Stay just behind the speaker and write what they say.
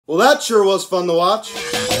Well, that sure was fun to watch.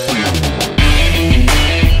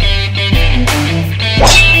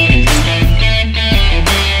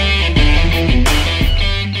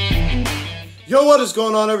 Yo, what is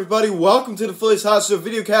going on, everybody? Welcome to the Phillies Hot Show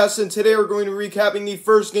videocast, and today we're going to be recapping the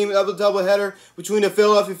first game of the doubleheader between the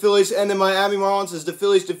Philadelphia Phillies and the Miami Marlins, as the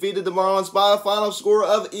Phillies defeated the Marlins by a final score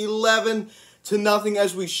of 11-0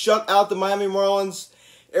 as we shut out the Miami Marlins.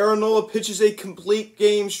 Nola pitches a complete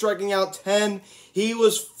game, striking out 10. He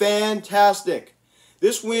was fantastic.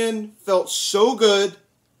 This win felt so good,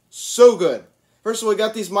 so good. First of all, we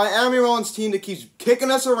got these Miami Marlins team that keeps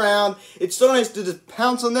kicking us around. It's so nice to just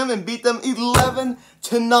pounce on them and beat them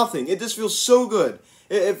 11-0. It just feels so good.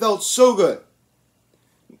 It felt so good.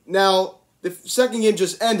 Now, the second game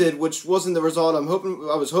just ended, which wasn't the result I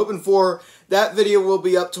was hoping for. That video will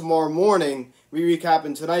be up tomorrow morning. We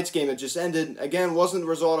recapping tonight's game that just ended. Again, wasn't the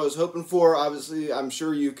result I was hoping for. Obviously, I'm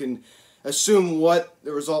sure you can assume what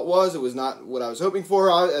the result was. It was not what I was hoping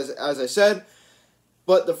for, as I said.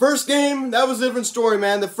 But the first game, that was a different story,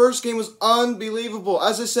 man. The first game was unbelievable.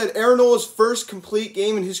 As I said, Nola's first complete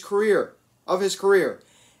game in his career, And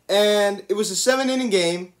it was a 7-inning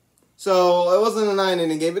game, so it wasn't a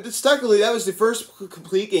 9-inning game. But technically, that was the first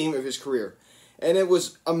complete game of his career. And it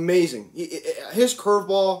was amazing. His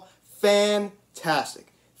curveball,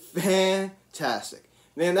 fantastic. Fantastic.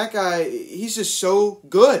 Man, that guy, he's just so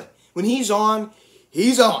good. When he's on,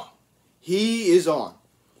 he's on. He is on.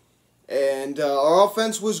 And our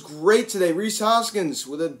offense was great today. Rhys Hoskins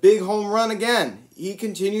with a big home run again. He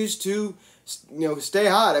continues to, stay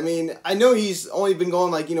hot. I mean, I know he's only been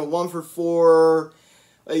going 1 for 4.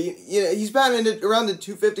 He's batting around the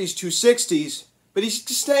 250s, 260s, but he's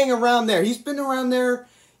just staying around there. He's been around there,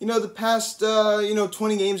 the past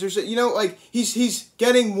 20 games or so. He's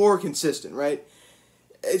getting more consistent, right?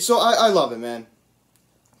 So I love it, man.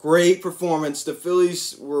 Great performance. The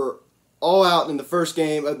Phillies were all out in the first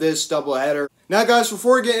game of this doubleheader. Now, guys,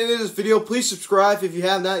 before we get into this video, please subscribe if you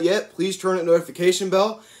have not yet. Please turn on the notification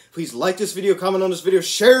bell. Please like this video, comment on this video,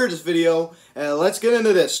 share this video, and let's get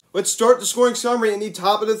into this. Let's start the scoring summary in the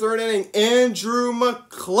top of the third inning. Andrew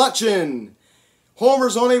McCutchen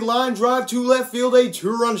homers on a line drive to left field, a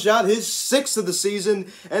 2-run shot, his 6th of the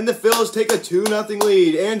season, and the Phillies take a 2-0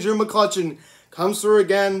 lead. Andrew McCutchen comes through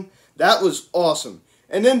again. That was awesome.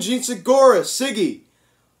 And then Gene Segura, Siggy,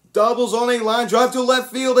 doubles on a line drive to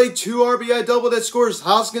left field, a 2 RBI double that scores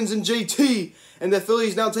Hoskins and JT, and the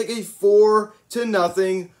Phillies now take a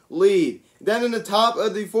 4-0 lead. Then in the top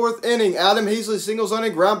of the 4th inning, Adam Hazley singles on a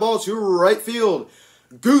ground ball to right field.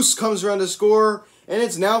 Goose comes around to score, and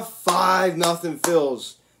it's now 5-0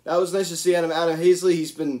 Phils. That was nice to see Adam Hazley.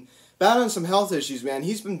 He's been battling some health issues, man.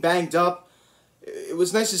 He's been banged up. It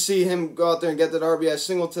was nice to see him go out there and get that RBI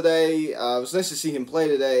single today. It was nice to see him play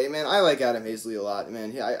today. Man, I like Adam Hazley a lot,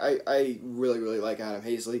 man. I really, really like Adam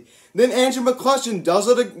Hazley. Then Andrew McCutchen does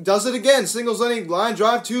it again. Singles on a line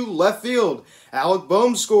drive to left field. Alec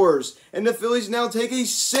Bohm scores, and the Phillies now take a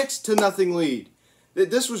 6-0 lead.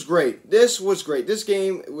 This was great. This was great. This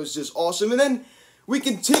game was just awesome. And then we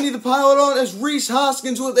continue to pile it on as Rhys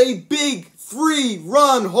Hoskins with a big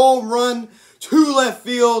 3-run home run to left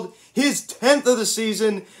field. His 10th of the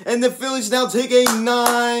season, and the Phillies now take a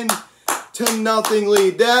 9-0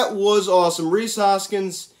 lead. That was awesome. Rhys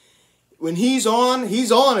Hoskins, when he's on,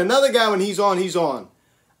 he's on. Another guy, when he's on, he's on.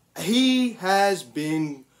 He has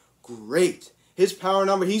been great. His power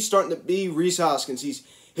number, he's starting to be Rhys Hoskins. He's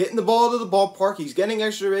hitting the ball to the ballpark. He's getting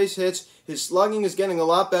extra base hits. His slugging is getting a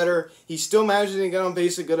lot better. He's still managing to get on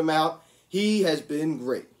base a good amount. He has been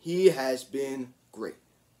great. He has been great.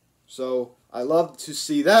 So I love to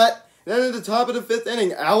see that. Then at the top of the 5th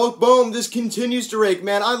inning, Alec Bohm just continues to rake.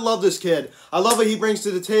 Man, I love this kid. I love what he brings to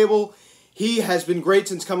the table. He has been great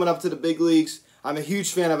since coming up to the big leagues. I'm a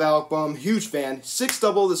huge fan of Alec Bohm. Huge fan. 6th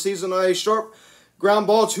double of the season on a sharp ground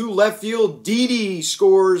ball to left field. Didi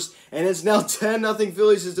scores, and it's now 10-0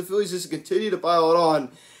 Phillies as the Phillies just continue to pile it on.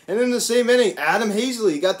 And in the same inning, Adam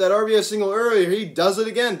Hazley got that RBI single earlier. He does it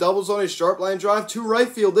again. Doubles on a sharp line drive to right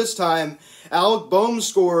field this time. Alec Bohm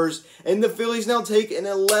scores, and the Phillies now take an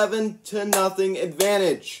 11-0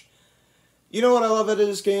 advantage. You know what I love out of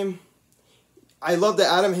this game? I love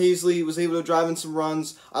that Adam Hazley was able to drive in some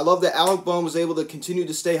runs. I love that Alec Bohm was able to continue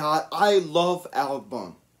to stay hot. I love Alec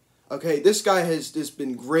Bohm. Okay, this guy has just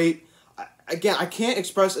been great. Again, I can't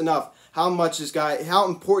express enough how much this guy, how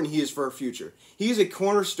important he is for our future. He's a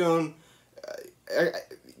cornerstone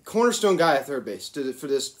guy at third base for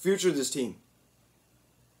this future of this team.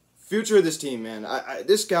 Future of this team, man.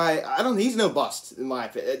 This guy, he's no bust in my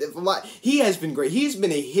opinion. He has been great. He's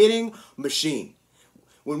been a hitting machine.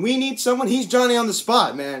 When we need someone, he's Johnny on the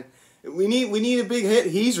spot, man. We need a big hit.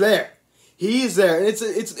 He's there. He's there, and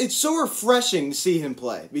it's so refreshing to see him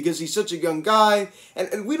play because he's such a young guy,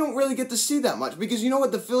 and we don't really get to see that much because you know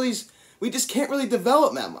what, the Phillies, we just can't really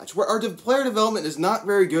develop that much. Our player development is not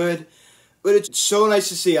very good, but it's so nice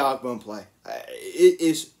to see Alec Bohm play. It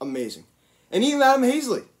is amazing, and even Adam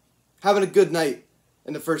Hazley having a good night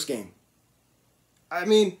in the first game. I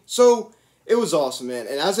mean, so it was awesome, man.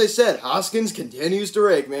 And as I said, Hoskins continues to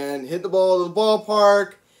rake, man. Hit the ball to the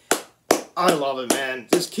ballpark. I love it, man.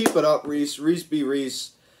 Just keep it up, Reese. Reese be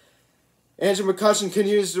Reese. Andrew McCutchen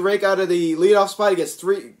continues to rake out of the leadoff spot. He gets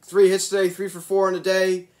three hits today, 3 for 4 in a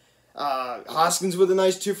day. Hoskins with a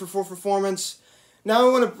nice 2 for 4 performance. Now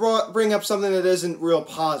I want to bring up something that isn't real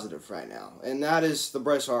positive right now, and that is the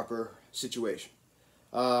Bryce Harper situation.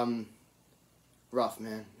 Rough,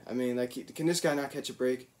 man. I mean, like, can this guy not catch a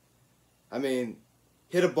break? I mean,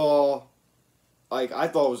 hit a ball. Like, I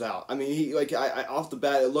thought it was out. I mean, off the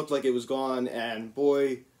bat, it looked like it was gone, and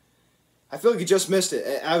boy, I feel like he just missed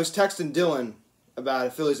it. I was texting Dylan about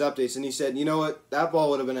it, Phillies updates, and he said, you know what, that ball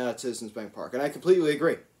would have been out at Citizens Bank Park, and I completely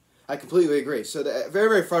agree. So, very,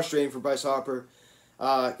 very frustrating for Bryce Harper.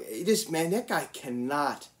 That guy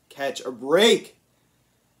cannot catch a break.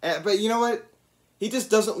 But you know what? He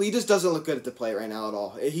just doesn't look good at the plate right now at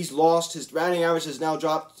all. He's lost. His batting average has now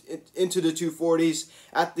dropped into the 240s.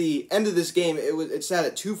 At the end of this game, it sat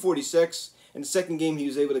at 246. In the second game, he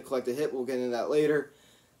was able to collect a hit. We'll get into that later.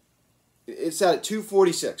 It sat at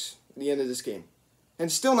 246 at the end of this game.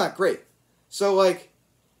 And still not great. So, like,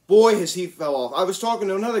 boy, has he fell off. I was talking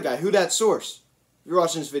to another guy, Who Dat Source. If you're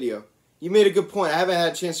watching this video, you made a good point. I haven't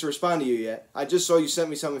had a chance to respond to you yet. I just saw you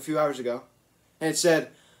sent me something a few hours ago. And it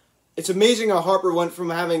said, it's amazing how Harper went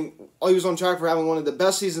from he was on track for having one of the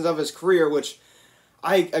best seasons of his career, which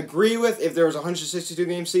I agree with if there was a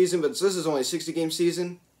 162-game season, but this is only a 60-game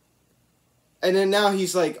season. And then now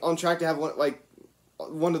he's, like, on track to have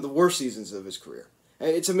one of the worst seasons of his career. And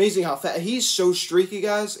it's amazing how fast. He's so streaky,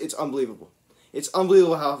 guys. It's unbelievable. It's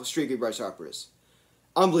unbelievable how streaky Bryce Harper is.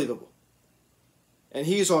 Unbelievable. And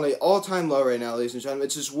he's on an all-time low right now, ladies and gentlemen.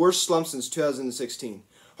 It's his worst slump since 2016.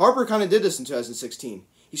 Harper kind of did this in 2016.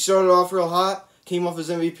 He started off real hot, came off his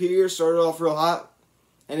MVP year, started off real hot,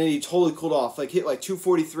 and then he totally cooled off. Like, hit like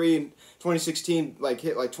 243 in 2016, like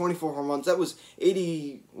hit like 24 home runs. That was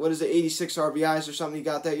 86 RBIs or something he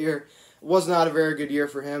got that year. It was not a very good year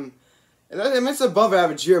for him. And I mean, it's an above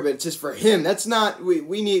average year, but it's just for him. That's not, we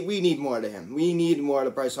need more to him. We need more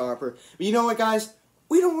to Bryce Harper. But you know what, guys?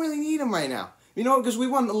 We don't really need him right now. You know, because we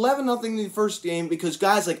won 11-0 in the first game because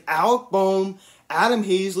guys like Alec Bohm, Adam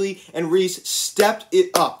Hazley, and Reese stepped it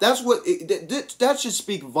up. That should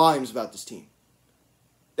speak volumes about this team.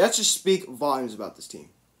 That should speak volumes about this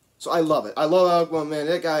team. So I love it. I love Alec Bohm, man.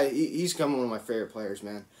 That guy, he's become one of my favorite players,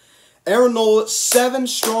 man. Aaron Nola, 7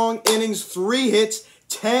 strong innings, 3 hits,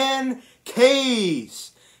 10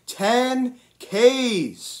 Ks. 10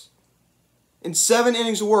 Ks. In 7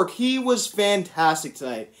 innings of work. He was fantastic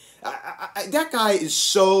tonight. That guy is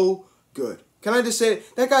so good. Can I just say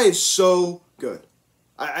it? That guy is so good.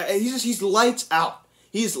 He's lights out.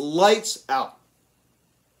 He's lights out.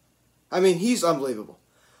 I mean, he's unbelievable.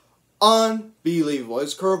 Unbelievable.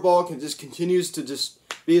 His curveball continues to just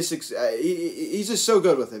be a success. He's just so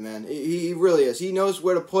good with it, man. He really is. He knows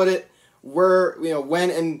where to put it,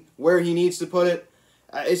 when and where he needs to put it.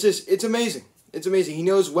 It's amazing. It's amazing. He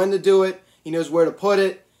knows when to do it. He knows where to put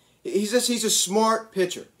it. He's a smart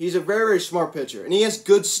pitcher. He's a very, very smart pitcher. And he has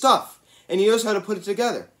good stuff. And he knows how to put it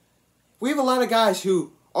together. We have a lot of guys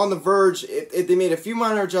who, on the verge, if they made a few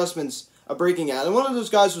minor adjustments, are breaking out. And one of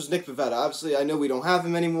those guys was Nick Pivetta. Obviously, I know we don't have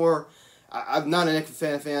him anymore. I'm not a Nick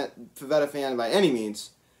Pivetta fan by any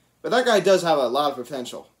means. But that guy does have a lot of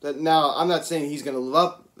potential. Now, I'm not saying he's going to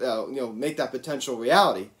live up, make that potential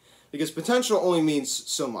reality. Because potential only means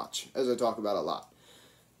so much, as I talk about a lot.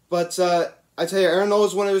 But I tell you, Aaron Nola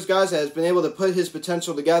is one of those guys that has been able to put his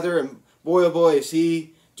potential together. And boy, oh boy, is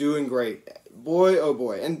he doing great. Boy, oh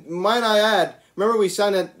boy. And might I add, remember we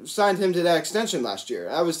signed him to that extension last year.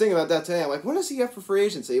 I was thinking about that today. I'm like, when does he have for free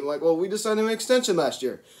agency? I'm like, well, we just signed him an extension last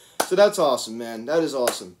year. So that's awesome, man. That is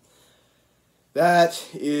awesome. That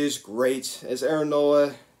is great. As Aaron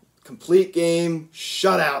Nola, complete game,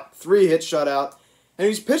 shutout, 3-hit shutout. And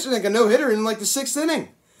he's pitching like a no-hitter in like the 6th inning.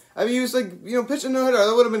 I mean, he was like, pitching a no-hitter.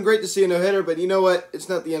 That would have been great to see a no-hitter, but you know what? It's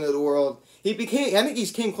not the end of the world. I think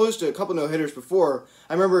he's came close to a couple no-hitters before.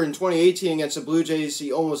 I remember in 2018 against the Blue Jays,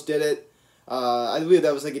 he almost did it. I believe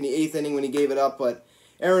that was like in the 8th inning when he gave it up, but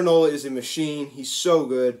Aaron Nola is a machine. He's so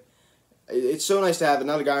good. It's so nice to have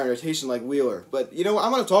another guy in rotation like Wheeler. But, I'm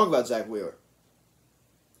going to talk about Zach Wheeler.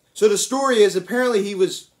 So the story is apparently he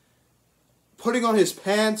was putting on his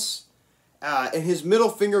pants and his middle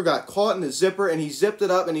finger got caught in the zipper, and he zipped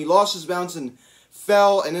it up, and he lost his balance and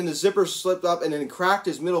fell, and then the zipper slipped up, and then cracked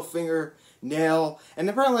his middle finger nail, and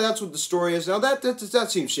apparently that's what the story is. Now that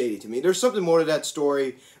seems shady to me. There's something more to that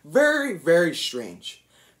story. Very, very strange.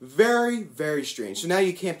 Very, very strange. So now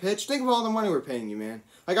you can't pitch? Think of all the money we're paying you, man.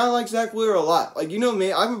 Like, I like Zach Wheeler a lot. Like, you know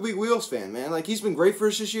me, I'm a big Wheels fan, man. Like, he's been great for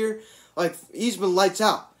us this year. Like, he's been lights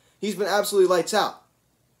out. He's been absolutely lights out.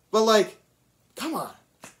 But, like, come on.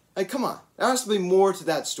 Like, come on. There has to be more to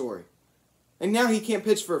that story. And now he can't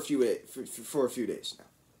pitch for a few days now.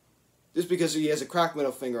 Just because he has a cracked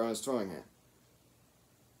middle finger on his throwing hand.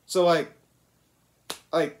 So, like,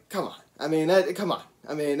 come on. I mean, come on.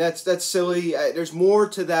 I mean, that's silly. There's more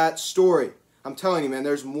to that story. I'm telling you, man,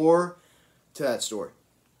 there's more to that story.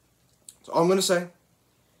 That's all I'm going to say.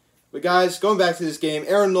 But, guys, going back to this game,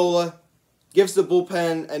 Aaron Nola gives the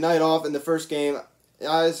bullpen a night off in the first game.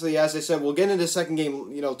 Obviously, as I said, we'll get into the second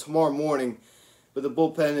game, tomorrow morning. But the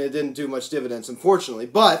bullpen, it didn't do much dividends, unfortunately.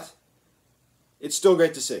 But it's still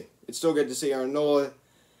great to see. It's still good to see Aaron Nola.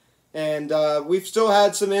 And we've still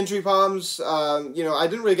had some injury problems. I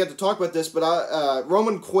didn't really get to talk about this, but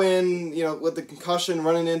Roman Quinn, with the concussion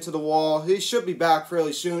running into the wall, he should be back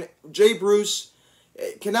fairly soon. Jay Bruce,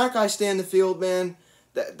 can that guy stay in the field, man?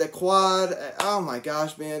 The quad, oh my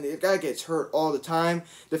gosh, man, the guy gets hurt all the time.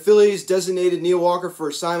 The Phillies designated Neil Walker for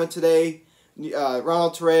assignment today.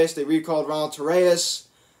 Ronald Torreyes, they recalled Ronald Torreyes.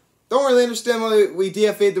 Don't really understand why we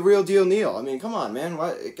DFA'd the real deal Neil. I mean, come on, man.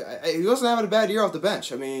 He wasn't having a bad year off the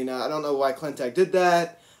bench. I mean, I don't know why Clintack did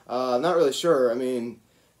that. I'm not really sure. I mean,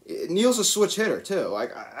 Neil's a switch hitter, too.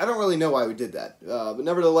 I don't really know why we did that. But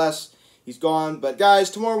nevertheless, he's gone. But, guys,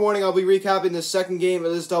 tomorrow morning I'll be recapping the second game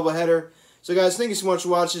of this doubleheader. So, guys, thank you so much for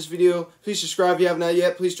watching this video. Please subscribe if you haven't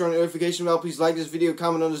yet. Please turn on the notification bell. Please like this video,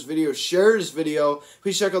 comment on this video, share this video.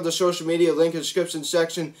 Please check out the social media link in the description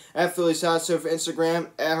section at Phillies Hot Stove for Instagram,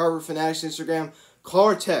 at Harvard Fanatics Instagram. Call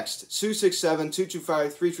or text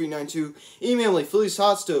 267-225-3392. Email me,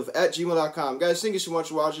 philliesHotStove@gmail.com. Guys, thank you so much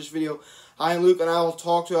for watching this video. I am Luke, and I will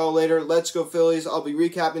talk to you all later. Let's go Phillies. I'll be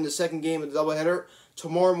recapping the second game of the doubleheader.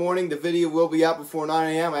 Tomorrow morning, the video will be out before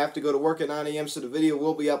 9 a.m. I have to go to work at 9 a.m., so the video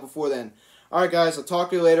will be out before then. All right, guys, I'll talk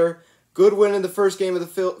to you later. Good win in the first game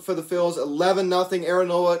of for the Phils, 11-0. Aaron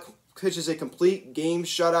Nola pitches a complete game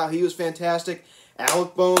shutout. He was fantastic.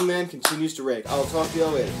 Alec Bohm, man, continues to rake. I'll talk to you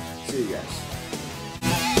all later. See you guys.